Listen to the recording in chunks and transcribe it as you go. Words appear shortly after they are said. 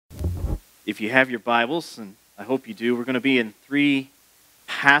If you have your Bibles, and I hope you do, we're going to be in three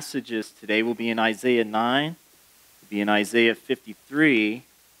passages today. We'll be in Isaiah 9, we'll be in Isaiah 53,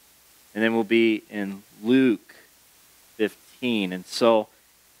 and then we'll be in Luke 15. And so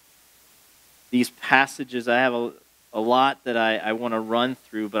these passages, I have a lot that I want to run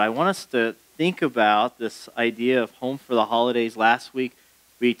through, but I want us to think about this idea of home for the holidays. Last week,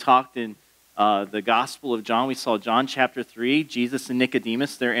 we talked in the Gospel of John. We saw John chapter 3, Jesus and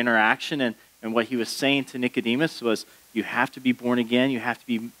Nicodemus, their interaction, and what he was saying to Nicodemus was, you have to be born again, you have to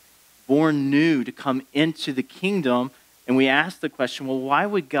be born new to come into the kingdom. And we asked the question, well, why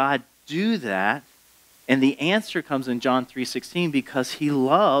would God do that? And the answer comes in John 3:16, because he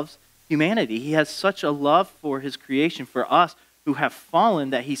loves humanity. He has such a love for his creation, for us who have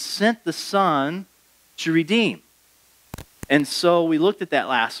fallen, that he sent the Son to redeem. And so we looked at that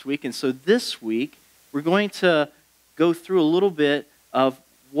last week, and so this week we're going to go through a little bit of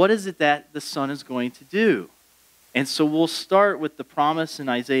what is it that the Son is going to do. And so we'll start with the promise in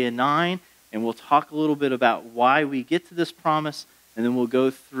Isaiah 9, and we'll talk a little bit about why we get to this promise, and then we'll go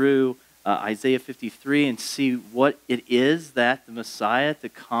through Isaiah 53 and see what it is that the Messiah to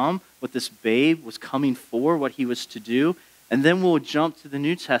come, what this babe was coming for, what he was to do. And then we'll jump to the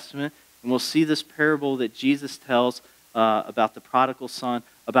New Testament, and we'll see this parable that Jesus tells about the prodigal son,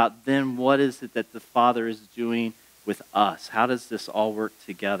 about then what is it that the Father is doing with us. How does this all work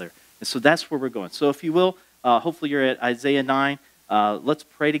together? And so that's where we're going. So if you will, hopefully you're at Isaiah 9. Let's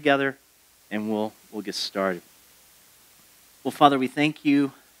pray together, and we'll get started. Well, Father, we thank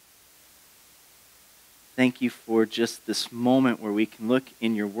you. Thank you for just this moment where we can look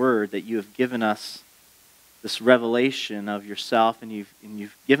in your word, that you have given us this revelation of yourself, and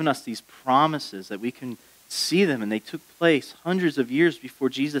you've given us these promises that we can see them, and they took place hundreds of years before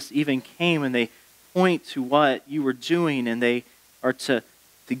Jesus even came, and they point to what you were doing, and they are to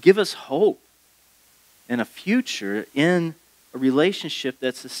give us hope and a future in a relationship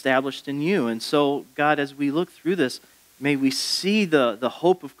that's established in you. And so, God, as we look through this, may we see the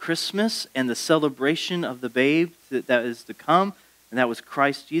hope of Christmas and the celebration of the babe that is to come, and that was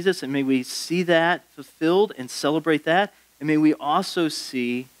Christ Jesus, and may we see that fulfilled and celebrate that, and may we also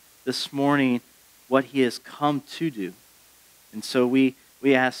see this morning what he has come to do. And so we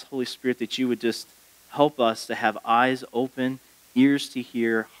ask, Holy Spirit, that you would just help us to have eyes open, ears to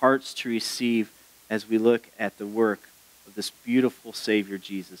hear, hearts to receive as we look at the work of this beautiful Savior,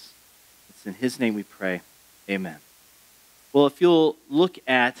 Jesus. It's in his name we pray. Amen. Well, if you'll look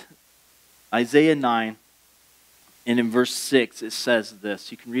at Isaiah 9, and in verse 6, it says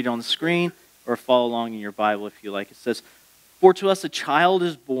this. You can read it on the screen or follow along in your Bible if you like. It says, "For to us a child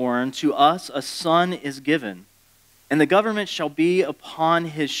is born, to us a son is given, and the government shall be upon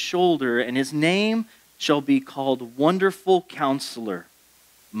his shoulder, and his name shall be called Wonderful Counselor,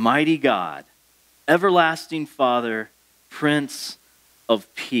 Mighty God, Everlasting Father, Prince of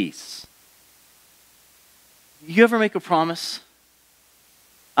Peace." You ever make a promise?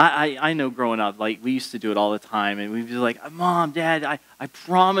 I know growing up, like, we used to do it all the time, and we'd be like, Mom, Dad, I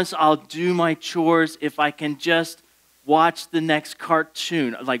promise I'll do my chores if I can just watch the next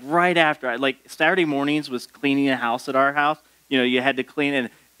cartoon, like right after. Like Saturday mornings was cleaning the house at our house. You know, you had to clean, and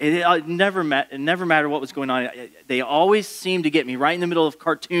it never mattered what was going on. They always seemed to get me right in the middle of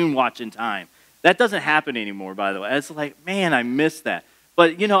cartoon watching time. That doesn't happen anymore, by the way. It's like, man, I miss that.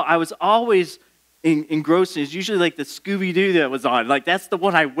 But, you know, I was always engrossed. It's usually like the Scooby-Doo that was on. Like, that's the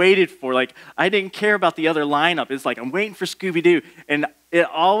one I waited for. Like, I didn't care about the other lineup. It's like, I'm waiting for Scooby-Doo. And it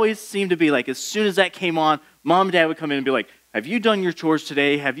always seemed to be like, as soon as that came on, Mom and Dad would come in and be like, have you done your chores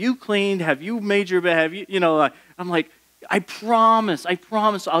today? Have you cleaned? Have you made your bed? Have you, you know, I'm like, I promise,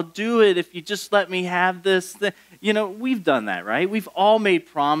 I'll do it if you just let me have this. You know, we've done that, right? We've all made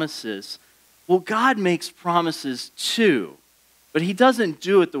promises. Well, God makes promises too, but he doesn't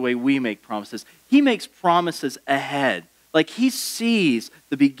do it the way we make promises. He makes promises ahead. Like, he sees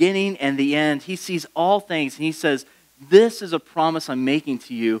the beginning and the end. He sees all things, and he says, this is a promise I'm making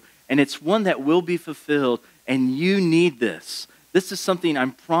to you, and it's one that will be fulfilled, and you need this. This is something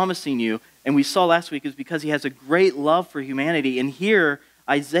I'm promising you. And we saw last week is because he has a great love for humanity. And here,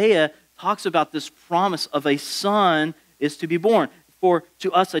 Isaiah talks about this promise of a son is to be born. For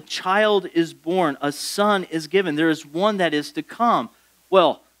to us a child is born, a son is given. There is one that is to come.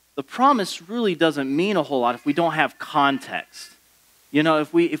 Well, the promise really doesn't mean a whole lot if we don't have context. You know,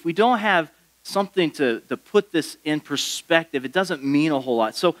 if we don't have something to put this in perspective, it doesn't mean a whole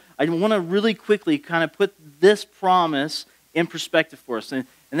lot. So I want to really quickly kind of put this promise in perspective for us. And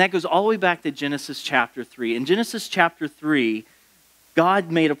that goes all the way back to Genesis chapter 3. In Genesis chapter 3,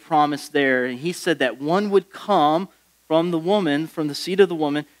 God made a promise there, and he said that one would come from the woman, from the seed of the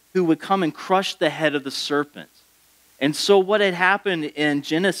woman, who would come and crush the head of the serpent. And so what had happened in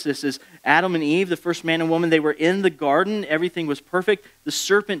Genesis is Adam and Eve, the first man and woman, they were in the garden. Everything was perfect. The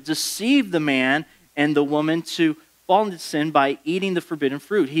serpent deceived the man and the woman to fall into sin by eating the forbidden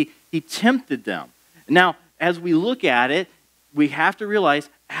fruit. He tempted them. Now, as we look at it, we have to realize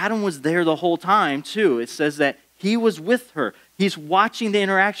Adam was there the whole time too. It says that he was with her. He's watching the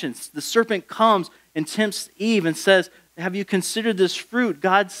interactions. The serpent comes and tempts Eve and says, have you considered this fruit?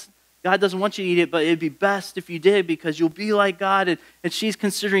 God doesn't want you to eat it, but it'd be best if you did because you'll be like God. And she's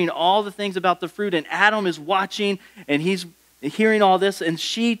considering all the things about the fruit. And Adam is watching and he's hearing all this. And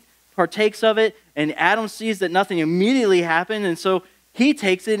she partakes of it. And Adam sees that nothing immediately happened. And so he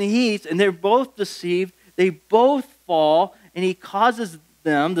takes it and he eats. And they're both deceived. They both fall. And he causes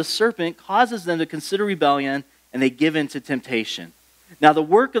them, the serpent causes them to consider rebellion. And they give in to temptation. Now, the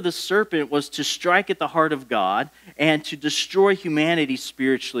work of the serpent was to strike at the heart of God and to destroy humanity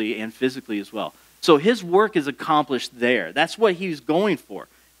spiritually and physically as well. So his work is accomplished there. That's what he's going for.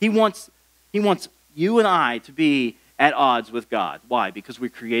 He wants you and I to be at odds with God. Why? Because we're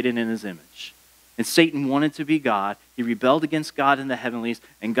created in his image. And Satan wanted to be God. He rebelled against God in the heavenlies,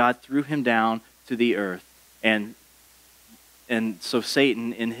 and God threw him down to the earth. And so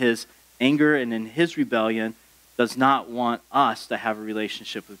Satan, in his anger and in his rebellion, does not want us to have a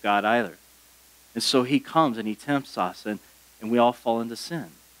relationship with God either. And so he comes and he tempts us, and we all fall into sin.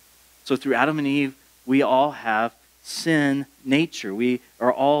 So through Adam and Eve, we all have sin nature. We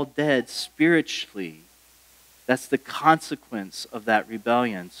are all dead spiritually. That's the consequence of that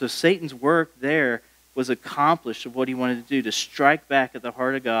rebellion. So Satan's work there was accomplished of what he wanted to do, to strike back at the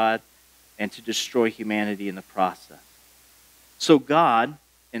heart of God and to destroy humanity in the process. So God,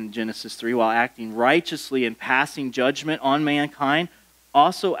 in Genesis 3, while acting righteously and passing judgment on mankind,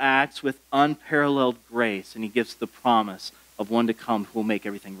 also acts with unparalleled grace, and he gives the promise of one to come who will make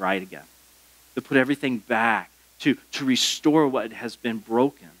everything right again, to put everything back, to restore what has been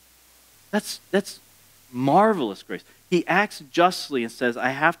broken. That's marvelous grace. He acts justly and says, I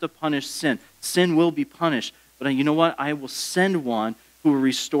have to punish sin. Sin will be punished, but you know what? I will send one who will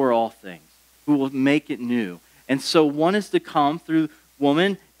restore all things, who will make it new. And so one is to come through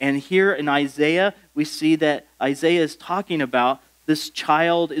woman, and here in Isaiah, we see that Isaiah is talking about this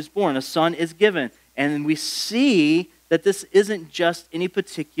child is born, a son is given. And we see that this isn't just any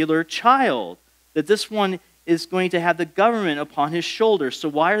particular child, that this one is going to have the government upon his shoulders. So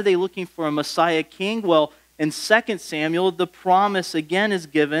why are they looking for a Messiah king? Well, in 2 Samuel, the promise again is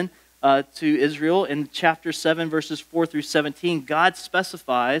given to Israel. In chapter 7, verses 4 through 17, God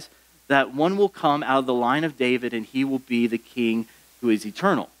specifies that one will come out of the line of David, and he will be the king who is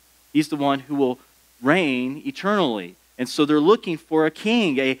eternal. He's the one who will reign eternally. And so they're looking for a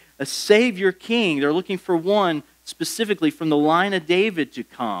king, a savior king. They're looking for one specifically from the line of David to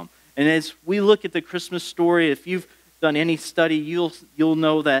come. And as we look at the Christmas story, if you've done any study, you'll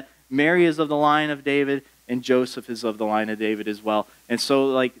know that Mary is of the line of David and Joseph is of the line of David as well. And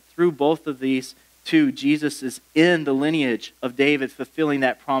so through both of these two, Jesus is in the lineage of David, fulfilling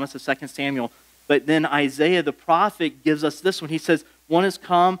that promise of 2 Samuel. But then Isaiah the prophet gives us this one. He says, one is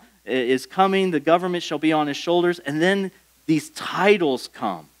coming, the government shall be on his shoulders. And then these titles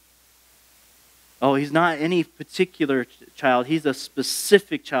come. Oh, he's not any particular child. He's a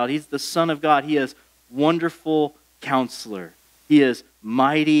specific child. He's the Son of God. He is Wonderful Counselor. He is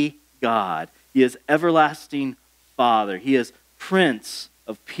Mighty God. He is Everlasting Father. He is Prince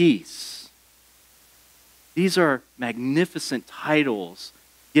of Peace. These are magnificent titles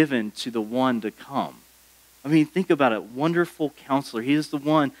given to the one to come. I mean, think about it. Wonderful Counselor. He is the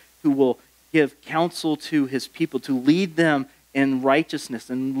one who will give counsel to his people, to lead them in righteousness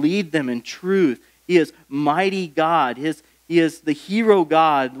and lead them in truth. He is Mighty God. He is the hero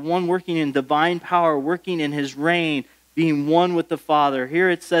God, the one working in divine power, working in his reign, being one with the Father. Here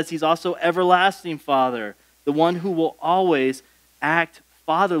it says he's also Everlasting Father, the one who will always act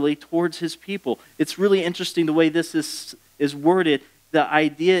fatherly towards his people. It's really interesting the way this is worded. The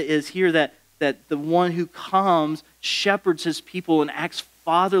idea is here that the one who comes shepherds his people and acts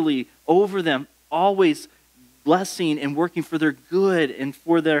fatherly over them, always blessing and working for their good and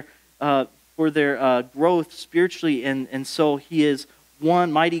for their growth spiritually. And so he is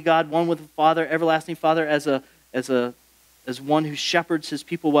one Mighty God, one with the Father, Everlasting Father, as one who shepherds his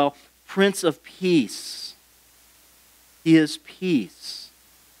people well. Prince of Peace. He is peace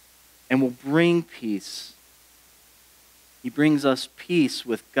and will bring peace. He brings us peace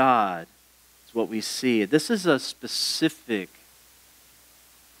with God. It's what we see. This is a specific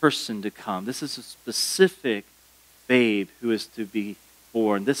person to come. This is a specific babe who is to be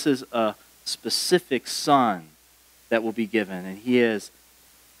born. This is a specific son that will be given, and he is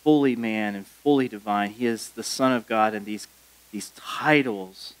fully man and fully divine. He is the Son of God, and these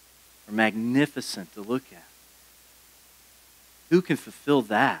titles are magnificent to look at. Who can fulfill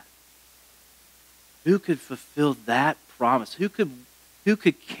that? Who could fulfill that promise? Who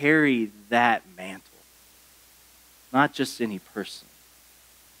could carry that mantle? Not just any person.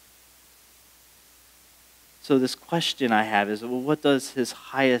 So this question I have is, well, what does his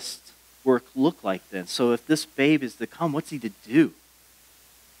highest work look like then? So if this babe is to come, what's he to do?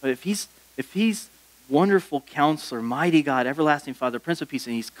 But if he's wonderful counselor, mighty God, everlasting Father, Prince of Peace,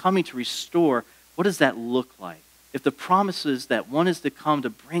 and he's coming to restore, what does that look like? If the promise is that one is to come to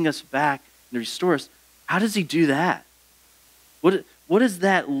bring us back and restore us, how does he do that? What does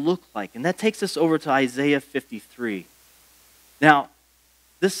that look like? And that takes us over to Isaiah 53. Now,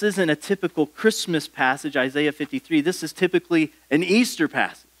 this isn't a typical Christmas passage, Isaiah 53. This is typically an Easter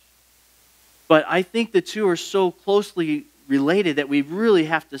passage. But I think the two are so closely related that we really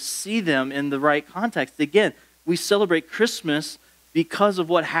have to see them in the right context. Again, we celebrate Christmas because of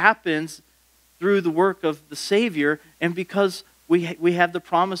what happens through the work of the Savior, and because we have the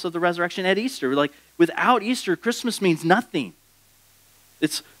promise of the resurrection at Easter. Like, without Easter, Christmas means nothing.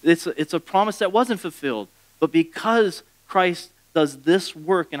 It's a promise that wasn't fulfilled. But because Christ does this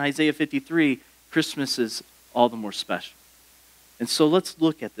work in Isaiah 53, Christmas is all the more special. And so let's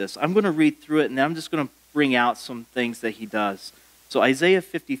look at this. I'm going to read through it, and then I'm just going to bring out some things that he does. So Isaiah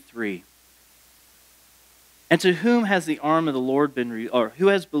 53. And to whom has the arm of the Lord been, or who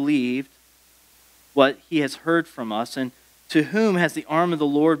has believed what he has heard from us, and to whom has the arm of the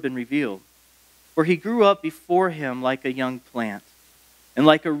Lord been revealed? For he grew up before him like a young plant, and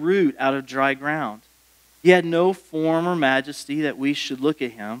like a root out of dry ground. He had no form or majesty that we should look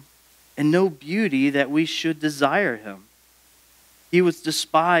at him, and no beauty that we should desire him. He was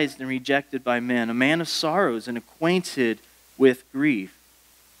despised and rejected by men, a man of sorrows and acquainted with grief.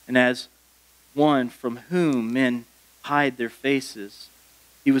 And as one from whom men hide their faces,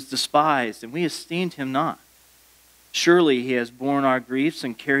 he was despised, and we esteemed him not. Surely he has borne our griefs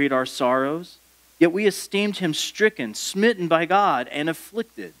and carried our sorrows, yet we esteemed him stricken, smitten by God, and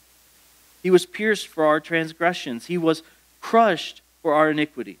afflicted. He was pierced for our transgressions. He was crushed for our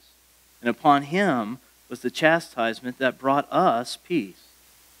iniquities. And upon him was the chastisement that brought us peace.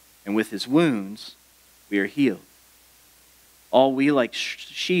 And with his wounds we are healed. All we like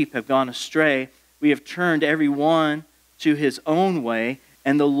sheep have gone astray. We have turned every one to his own way,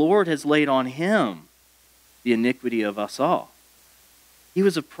 and the Lord has laid on him the iniquity of us all. He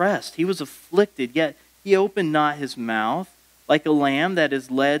was oppressed, he was afflicted, yet he opened not his mouth. Like a lamb that is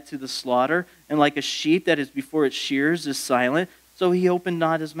led to the slaughter, and like a sheep that is before its shears is silent, so he opened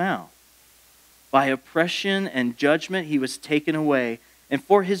not his mouth. By oppression and judgment he was taken away. And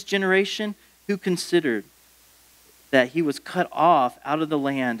for his generation, who considered that he was cut off out of the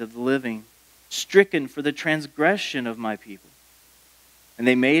land of the living, stricken for the transgression of my people. And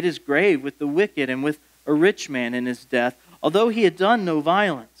they made his grave with the wicked and with a rich man in his death, although he had done no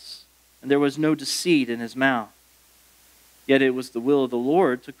violence, and there was no deceit in his mouth. Yet it was the will of the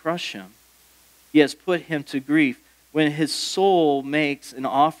Lord to crush him. He has put him to grief. When his soul makes an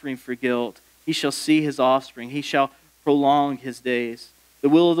offering for guilt, he shall see his offspring. He shall prolong his days. The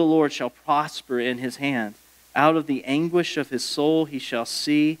will of the Lord shall prosper in his hand. Out of the anguish of his soul he shall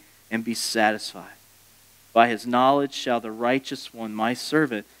see and be satisfied. By his knowledge shall the righteous one, my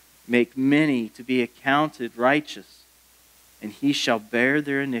servant, make many to be accounted righteous, and he shall bear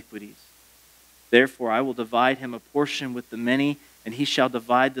their iniquities. Therefore I will divide him a portion with the many, and he shall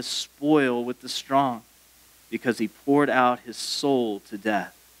divide the spoil with the strong, because he poured out his soul to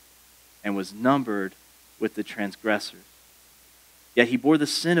death and was numbered with the transgressors. Yet he bore the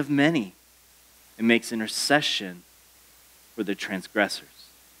sin of many and makes intercession for the transgressors.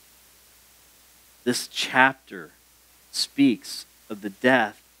 This chapter speaks of the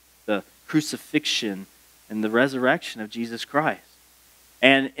death, the crucifixion, and the resurrection of Jesus Christ.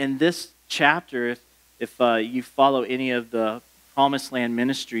 And in this chapter, if you follow any of the Promised Land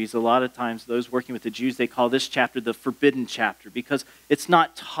ministries, a lot of times those working with the Jews, they call this chapter the forbidden chapter, because it's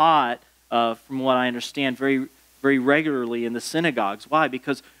not taught, from what I understand, very, very regularly in the synagogues. Why?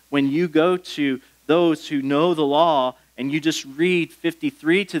 Because when you go to those who know the law and you just read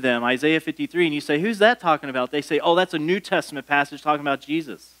 53 to them, Isaiah 53, and you say, who's that talking about? They say, oh, that's a New Testament passage talking about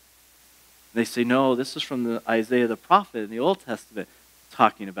Jesus. And they say, no, this is from the Isaiah the prophet in the Old Testament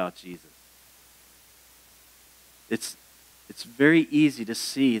talking about Jesus. It's very easy to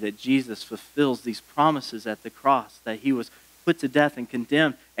see that Jesus fulfills these promises at the cross, that he was put to death and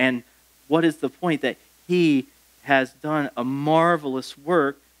condemned. And what is the point? That he has done a marvelous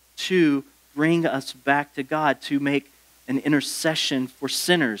work to bring us back to God, to make an intercession for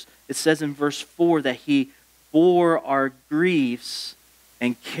sinners. It says in verse 4 that he bore our griefs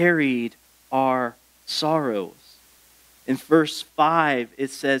and carried our sorrows. In verse 5,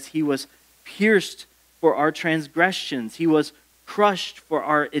 it says he was pierced for our transgressions. He was crushed for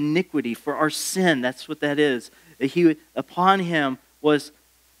our iniquity, for our sin. That's what that is. Upon him was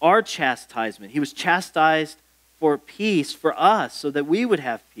our chastisement. He was chastised for peace for us, so that we would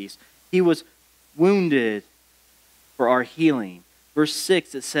have peace. He was wounded for our healing. Verse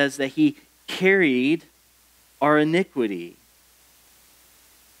 6, it says that he carried our iniquity.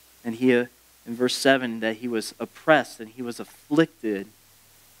 And in verse 7, that he was oppressed and he was afflicted.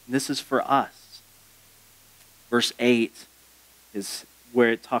 And this is for us. Verse 8 is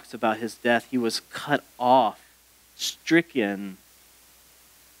where it talks about his death. He was cut off, stricken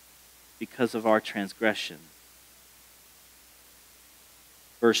because of our transgression.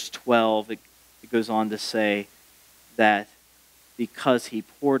 Verse 12, it goes on to say that because he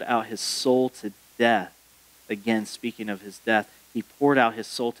poured out his soul to death, again speaking of his death, he poured out his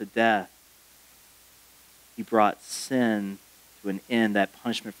soul to death. He brought sin to an end, that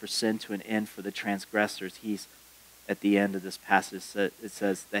punishment for sin to an end for the transgressors. He's, at the end of this passage, it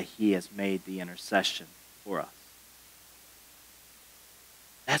says that he has made the intercession for us.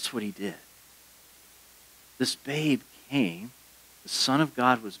 That's what he did. This babe came, the Son of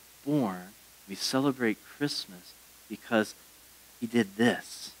God was born. We celebrate Christmas because he did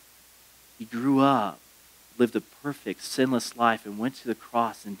this. He grew up, lived a perfect, sinless life, and went to the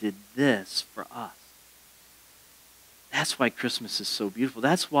cross and did this for us. That's why Christmas is so beautiful.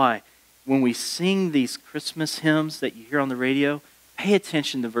 That's why when we sing these Christmas hymns that you hear on the radio, pay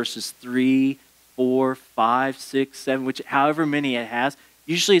attention to verses 3, 4, 5, 6, 7, which however many it has.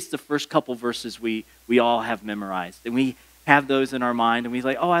 Usually it's the first couple verses we all have memorized. And we have those in our mind, and we're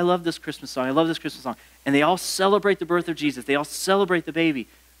like, oh, I love this Christmas song. I love this Christmas song. And they all celebrate the birth of Jesus. They all celebrate the baby.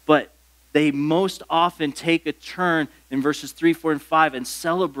 But they most often take a turn in verses 3, 4, and 5 and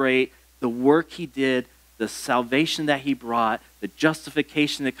celebrate the work he did, the salvation that he brought, the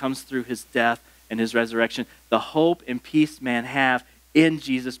justification that comes through his death and his resurrection, the hope and peace man have in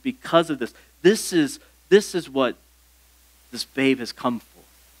Jesus because of this. This is what this babe has come for.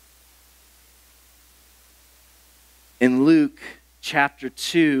 In Luke chapter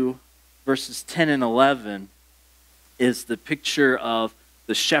 2, verses 10 and 11, is the picture of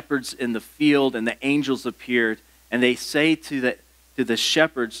the shepherds in the field, and the angels appeared, and they say to the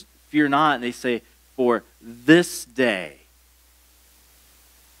shepherds, fear not, and they say, for this day.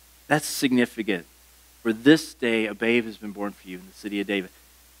 That's significant. For this day, a babe has been born for you in the city of David.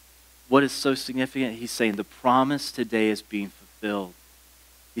 What is so significant? He's saying the promise today is being fulfilled.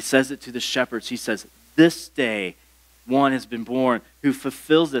 He says it to the shepherds. He says, this day, one has been born who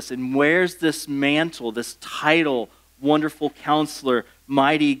fulfills this and wears this mantle, this title, Wonderful Counselor,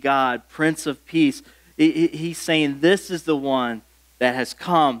 Mighty God, Prince of Peace. He's saying this is the one that has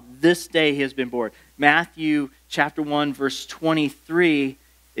come. This day he has been born. Matthew chapter 1, verse 23,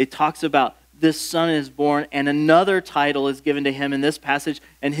 it talks about this son is born, and another title is given to him in this passage,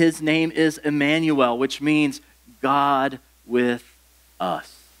 and his name is Emmanuel, which means God with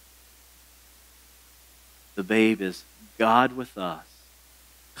us. The babe is God with us,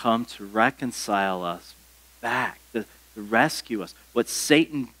 come to reconcile us back, to rescue us. What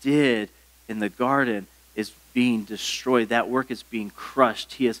Satan did in the garden is being destroyed. That work is being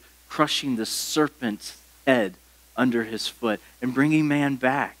crushed. He is crushing the serpent's head under his foot and bringing man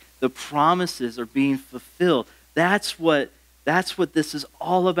back. The promises are being fulfilled. That's what this is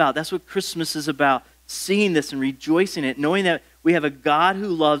all about. That's what Christmas is about, seeing this and rejoicing in it, knowing that we have a God who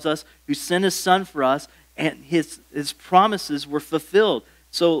loves us, who sent his son for us, and his promises were fulfilled.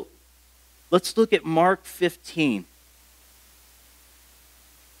 So let's look at Mark 15.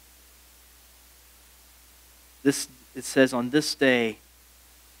 It says on this day,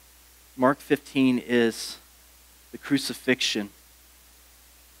 Mark 15 is the crucifixion.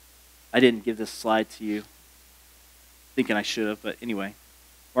 I didn't give this slide to you, thinking I should have, but anyway.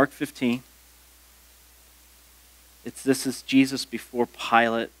 Mark 15. This is Jesus before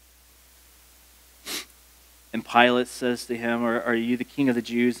Pilate. And Pilate says to him, are you the king of the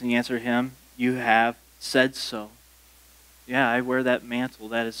Jews? And he answered him, you have said so. Yeah, I wear that mantle.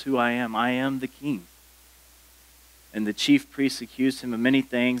 That is who I am. I am the king. And the chief priests accused him of many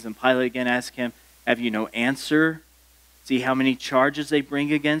things. And Pilate again asked him, have you no answer? See how many charges they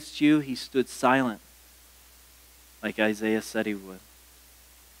bring against you? He stood silent, like Isaiah said he would.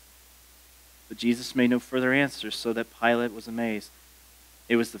 But Jesus made no further answer, so that Pilate was amazed.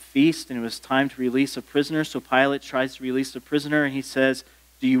 It was the feast, and it was time to release a prisoner. So Pilate tries to release the prisoner, and he says,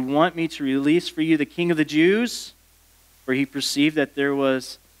 do you want me to release for you the king of the Jews? for he perceived that it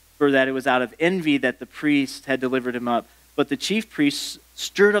was out of envy that the priest had delivered him up. But the chief priests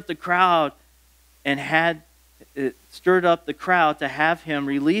stirred up the crowd to have him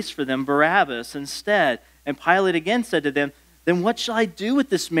release for them Barabbas instead. And Pilate again said to them, "Then what shall I do with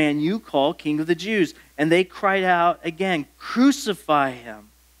this man you call King of the Jews?" And they cried out again, "Crucify him."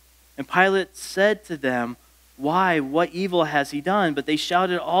 And Pilate said to them, "Why? What evil has he done?" But they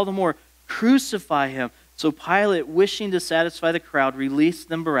shouted all the more, "Crucify him." So Pilate, wishing to satisfy the crowd, released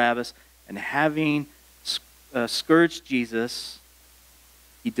them Barabbas, and having scourged Jesus,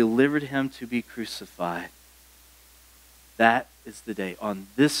 he delivered him to be crucified. That is the day. On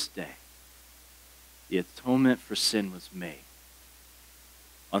this day, the atonement for sin was made.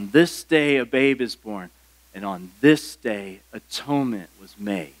 On this day, a babe is born. And on this day, atonement was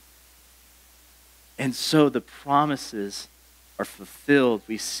made. And so the promises are fulfilled,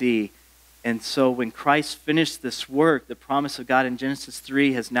 we see. And so when Christ finished this work, the promise of God in Genesis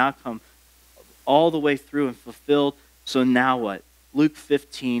 3 has now come all the way through and fulfilled. So now what? Luke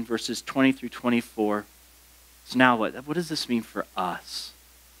 15, verses 20 through 24. So now what? What does this mean for us?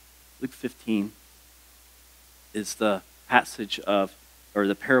 Luke 15 is the passage of, or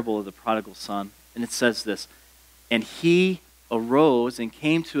the parable of the prodigal son. And it says this, "And he arose and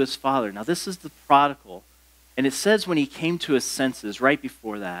came to his father." Now this is the prodigal. And it says when he came to his senses, right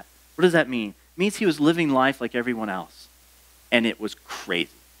before that. What does that mean? It means he was living life like everyone else. And it was crazy.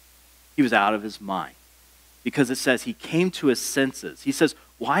 He was out of his mind. Because it says he came to his senses. He says,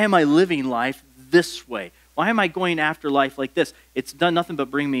 why am I living life this way? Why am I going after life like this? It's done nothing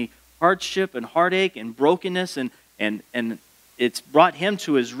but bring me hardship and heartache and brokenness. And it's brought him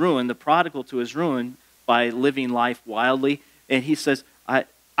to his ruin, the prodigal to his ruin, by living life wildly. And he says,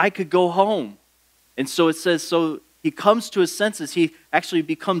 I could go home. And so it says, so he comes to his senses. He actually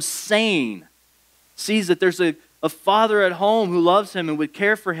becomes sane. Sees that there's a father at home who loves him and would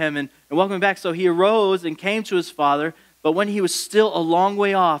care for him and welcome him back. So he arose and came to his father. But when he was still a long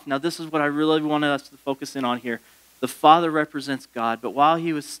way off, now this is what I really wanted us to focus in on here. The father represents God. But while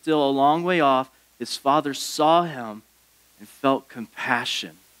he was still a long way off, his father saw him and felt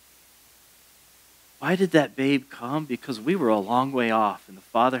compassion. Why did that babe come? Because we were a long way off and the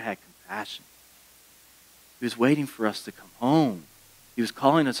father had compassion. He was waiting for us to come home. He was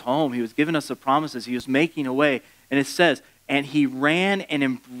calling us home. He was giving us the promises. He was making a way. And it says, and he ran and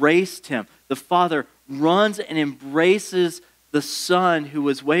embraced him. The father runs and embraces the son who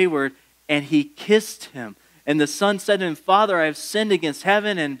was wayward, and he kissed him. And the son said to him, "Father, I have sinned against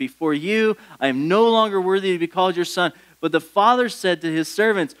heaven and before you. I am no longer worthy to be called your son." But the father said to his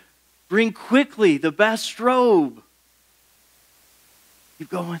servants, "Bring quickly the best robe." Keep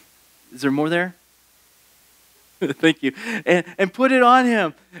going. Is there more there? Thank you. And put it on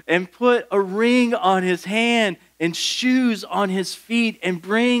him, and put a ring on his hand and shoes on his feet, and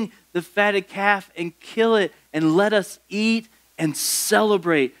bring the fatted calf and kill it, and let us eat and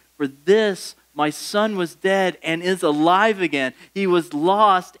celebrate. For this my son was dead and is alive again. He was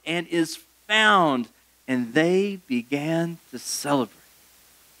lost and is found. And they began to celebrate.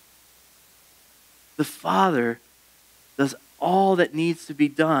 The Father does all that needs to be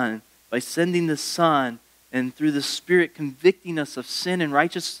done by sending the Son, and through the Spirit convicting us of sin and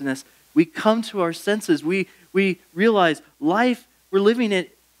righteousness. We come to our senses. We realize life, we're living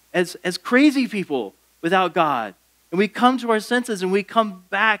it as crazy people without God. And we come to our senses and we come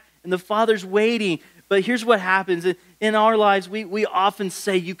back, and the Father's waiting. But here's what happens. In our lives, we often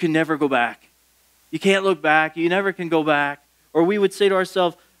say, you can never go back. You can't look back. You never can go back. Or we would say to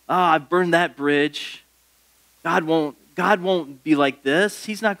ourselves, I've burned that bridge. God won't be like this.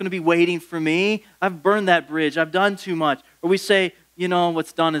 He's not going to be waiting for me. I've burned that bridge. I've done too much. Or we say,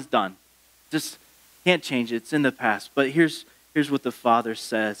 what's done is done. Just can't change it. It's in the past. But here's what the Father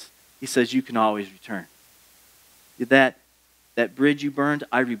says. He says, you can always return. That bridge you burned,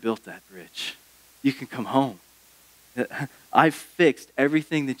 I rebuilt that bridge. You can come home. I've fixed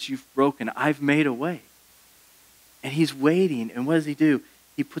everything that you've broken. I've made a way. And he's waiting. And what does he do?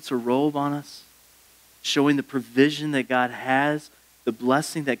 He puts a robe on us, showing the provision that God has, the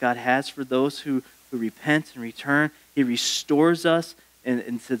blessing that God has for those who repent and return. He restores us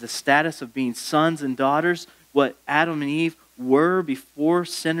into the status of being sons and daughters, what Adam and Eve were before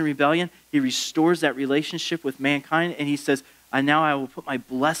sin and rebellion. He restores that relationship with mankind, and he says, now I will put my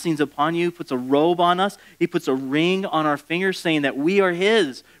blessings upon you. He puts a robe on us. He puts a ring on our finger, saying that we are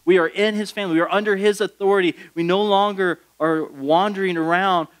his. We are in his family. We are under his authority. We no longer are wandering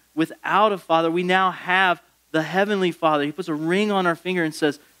around without a father. We now have the heavenly Father. He puts a ring on our finger and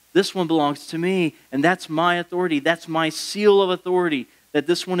says, this one belongs to me, and that's my authority. That's my seal of authority. that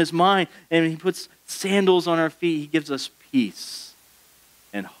this one is mine. And he puts sandals on our feet. He gives us peace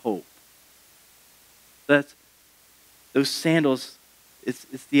and hope. Those sandals, it's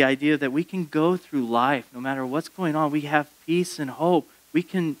the idea that we can go through life no matter what's going on. We have peace and hope. We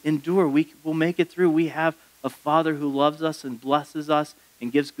can endure. We'll make it through. We have a Father who loves us and blesses us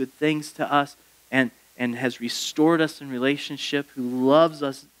and gives good things to us and has restored us in relationship, who loves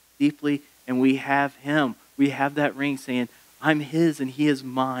us deeply, and we have him. We have that ring saying, I'm his and he is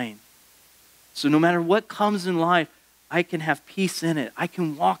mine. So no matter what comes in life, I can have peace in it. I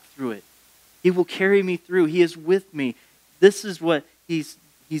can walk through it. He will carry me through. He is with me. This is what he's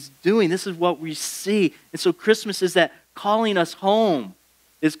doing. This is what we see. And so Christmas is that calling us home.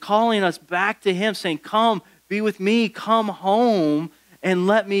 It's calling us back to him, saying, come, be with me. Come home and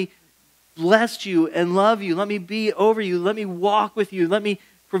let me bless you and love you. Let me be over you. Let me walk with you. Let me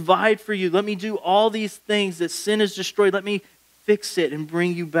provide for you. Let me do all these things that sin has destroyed. Let me fix it and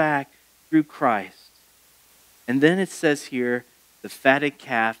bring you back through Christ. And then it says here, the fatted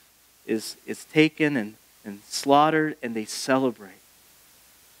calf is taken and slaughtered, and they celebrate.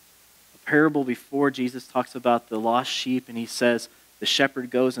 A parable before, Jesus talks about the lost sheep, and he says the shepherd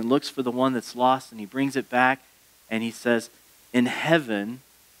goes and looks for the one that's lost, and he brings it back, and he says, in heaven,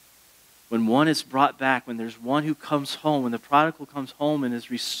 when one is brought back, when there's one who comes home, when the prodigal comes home and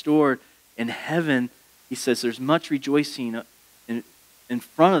is restored, in heaven, he says there's much rejoicing in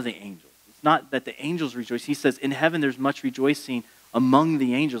front of the angels. It's not that the angels rejoice. He says in heaven there's much rejoicing among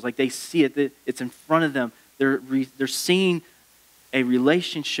the angels. Like they see it, it's in front of them. They're seeing a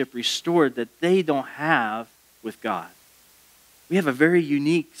relationship restored that they don't have with God. We have a very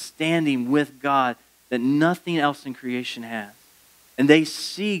unique standing with God that nothing else in creation has. And they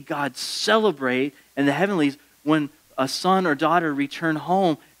see God celebrate in the heavenlies when a son or daughter return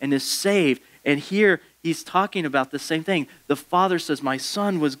home and is saved. And here he's talking about the same thing. The father says, my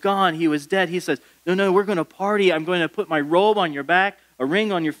son was gone. He was dead. He says, no, we're going to party. I'm going to put my robe on your back, a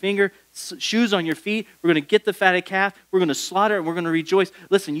ring on your finger, shoes on your feet. We're going to get the fatted calf. We're going to slaughter it, and we're going to rejoice.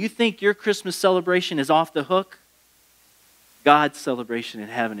 Listen, you think your Christmas celebration is off the hook? God's celebration in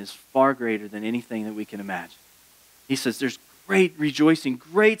heaven is far greater than anything that we can imagine. He says there's great rejoicing,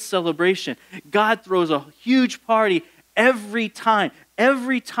 great celebration. God throws a huge party every time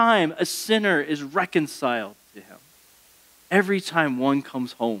a sinner is reconciled to him. Every time one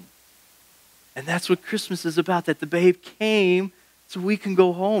comes home. And that's what Christmas is about, that the babe came so we can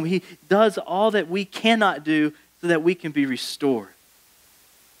go home. He does all that we cannot do so that we can be restored.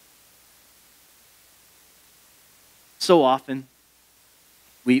 So often,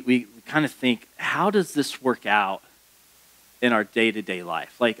 we kind of think, how does this work out in our day-to-day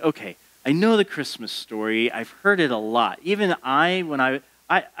life? Like, okay, I know the Christmas story. I've heard it a lot. Even when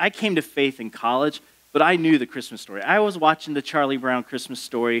I came to faith in college, but I knew the Christmas story. I was watching the Charlie Brown Christmas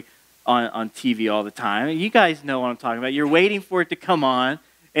story on TV all the time. You guys know what I'm talking about. You're waiting for it to come on,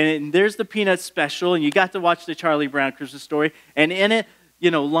 and there's the Peanuts special, and you got to watch the Charlie Brown Christmas story. And in it,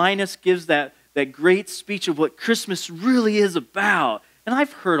 Linus gives that great speech of what Christmas really is about. And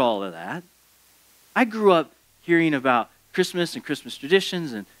I've heard all of that. I grew up hearing about Christmas and Christmas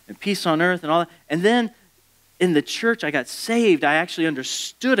traditions and peace on earth and all that. And then in the church, I got saved. I actually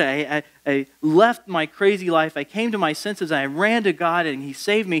understood. I left my crazy life. I came to my senses. I ran to God, and he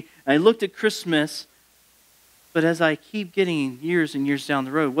saved me. And I looked at Christmas. But as I keep getting years and years down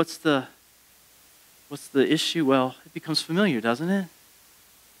the road, what's the issue? Well, it becomes familiar, doesn't it?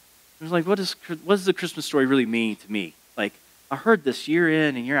 It was like, what does the Christmas story really mean to me? Like, I heard this year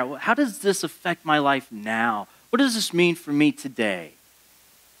in and year out. How does this affect my life now? What does this mean for me today?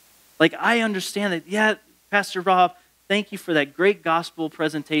 Like, I understand that, yeah, Pastor Rob, thank you for that great gospel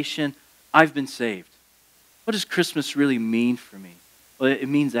presentation. I've been saved. What does Christmas really mean for me? Well, it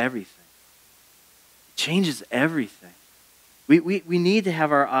means everything. It changes everything. We need to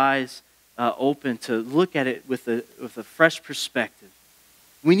have our eyes open to look at it with a fresh perspective.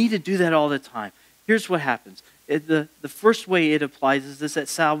 We need to do that all the time. Here's what happens. The first way it applies is this, that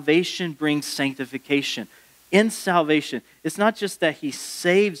salvation brings sanctification. In salvation, it's not just that he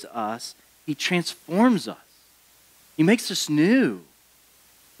saves us, he transforms us. He makes us new.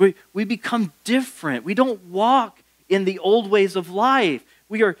 We become different. We don't walk in the old ways of life.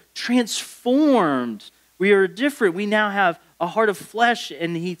 We are transformed. We are different. We now have a heart of flesh,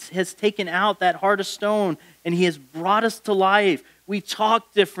 and he has taken out that heart of stone, and he has brought us to life. We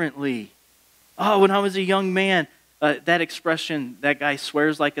talk differently. Oh, when I was a young man, that expression, that guy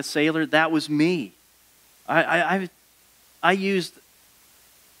swears like a sailor, that was me. I used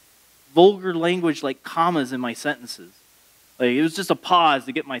vulgar language like commas in my sentences. Like, it was just a pause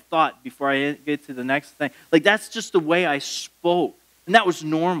to get my thought before I get to the next thing. Like, that's just the way I spoke. And that was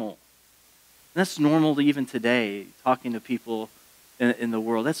normal. And that's normal even today, talking to people in the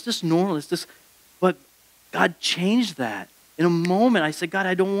world. That's just normal. It's just, but God changed that. In a moment, I said, God,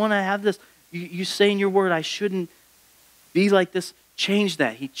 I don't want to have this. You say in your word I shouldn't be like this. Change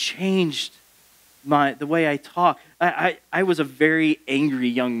that. He changed the way I talk. I was a very angry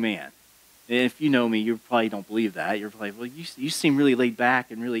young man. And if you know me, you probably don't believe that. You're probably, well, you seem really laid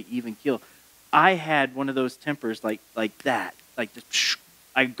back and really even keeled. I had one of those tempers like that. Like just,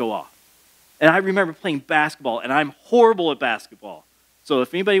 I'd go off. And I remember playing basketball, and I'm horrible at basketball. So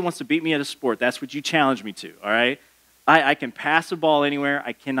if anybody wants to beat me at a sport, that's what you challenge me to, all right? I can pass a ball anywhere.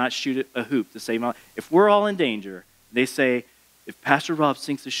 I cannot shoot a hoop to save my life. If we're all in danger, they say, if Pastor Rob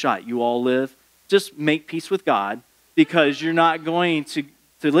sinks a shot, you all live. Just make peace with God, because you're not going to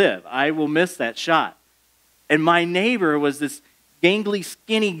live. I will miss that shot. And my neighbor was this gangly,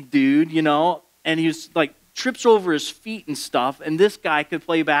 skinny dude, and he was like, trips over his feet and stuff, and this guy could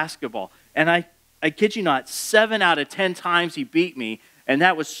play basketball. And I kid you not, 7 out of 10 times he beat me, and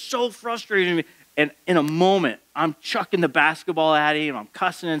that was so frustrating to me. And in a moment, I'm chucking the basketball at him, I'm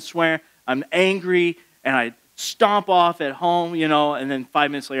cussing and swearing, I'm angry, and I stomp off at home, and then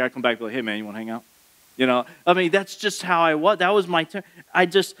 5 minutes later I come back and be like, hey man, you want to hang out? I mean, that's just how I was. That was my turn.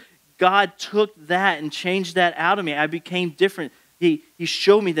 God took that and changed that out of me. I became different. He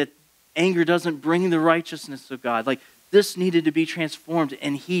showed me that anger doesn't bring the righteousness of God. Like, this needed to be transformed,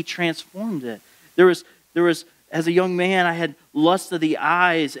 and he transformed it. There was, as a young man, I had lust of the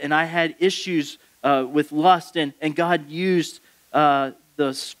eyes, and I had issues with lust, and God used the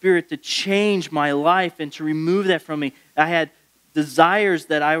Spirit to change my life and to remove that from me. I had desires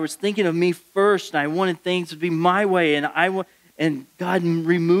that I was thinking of me first, and I wanted things to be my way, and God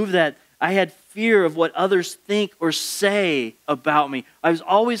removed that. I had fear of what others think or say about me. I was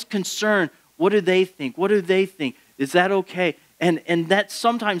always concerned, what do they think? What do they think? Is that okay? And that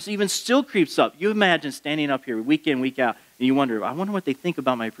sometimes even still creeps up. You imagine standing up here week in, week out, and you wonder, I wonder what they think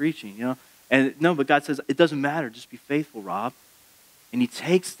about my preaching, And no, but God says, it doesn't matter. Just be faithful, Rob. And he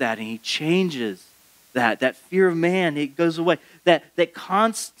takes that and he changes that fear of man. It goes away. That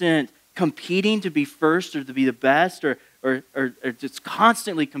constant competing to be first or to be the best or just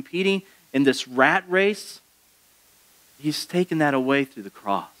constantly competing in this rat race, he's taken that away through the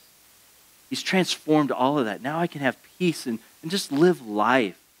cross. He's transformed all of that. Now I can have peace and just live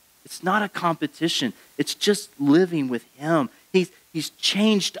life. It's not a competition. It's just living with him. He's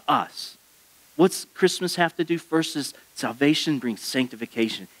changed us. What's Christmas have to do? First is salvation brings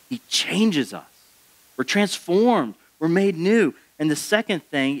sanctification. He changes us. We're transformed. We're made new. And the second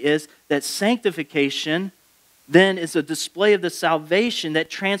thing is that sanctification then is a display of the salvation that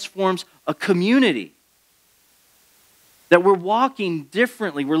transforms a community. That we're walking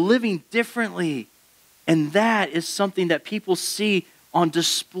differently. We're living differently. And that is something that people see on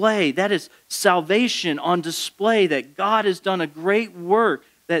display. That is salvation on display. That God has done a great work.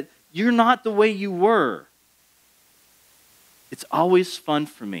 That you're not the way you were. It's always fun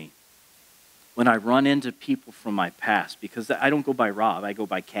for me when I run into people from my past, because I don't go by Rob, I go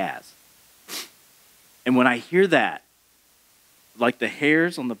by Kaz. And when I hear that, like the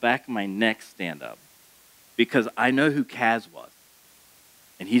hairs on the back of my neck stand up, because I know who Kaz was,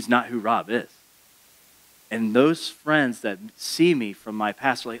 and he's not who Rob is. And those friends that see me from my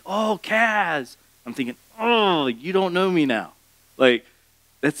past are like, oh, Kaz. I'm thinking, oh, you don't know me now. Like,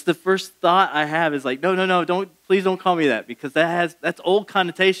 that's the first thought I have is like, no, please don't call me that, because that's old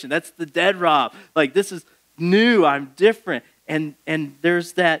connotation. That's the dead Rob. Like, this is new. I'm different. And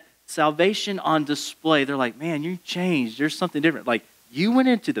there's that salvation on display. They're like, man, you changed. There's something different. Like, you went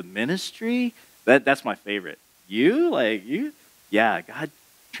into the ministry. That's my favorite. You? Yeah, God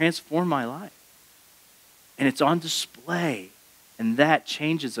transformed my life. And it's on display. And that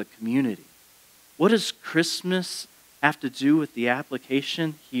changes a community. What does Christmas have to do with the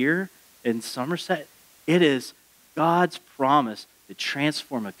application here in Somerset? It is God's promise to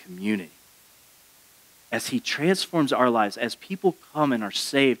transform a community. As he transforms our lives, as people come and are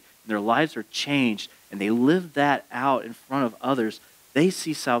saved, and their lives are changed, and they live that out in front of others, they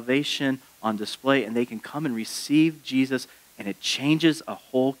see salvation on display, and they can come and receive Jesus, and it changes a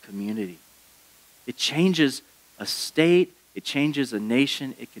whole community. It changes a state, it changes a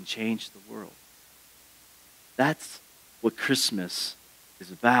nation, it can change the world. That's what Christmas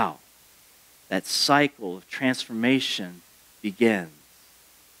is about. That cycle of transformation begins.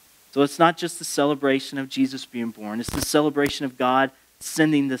 So it's not just the celebration of Jesus being born. It's the celebration of God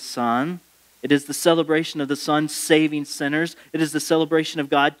sending the Son. It is the celebration of the Son saving sinners. It is the celebration of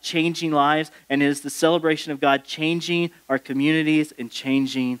God changing lives. And it is the celebration of God changing our communities and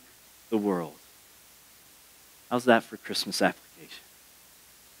changing the world. How's that for Christmas application?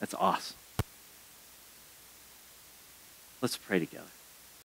 That's awesome. Let's pray together.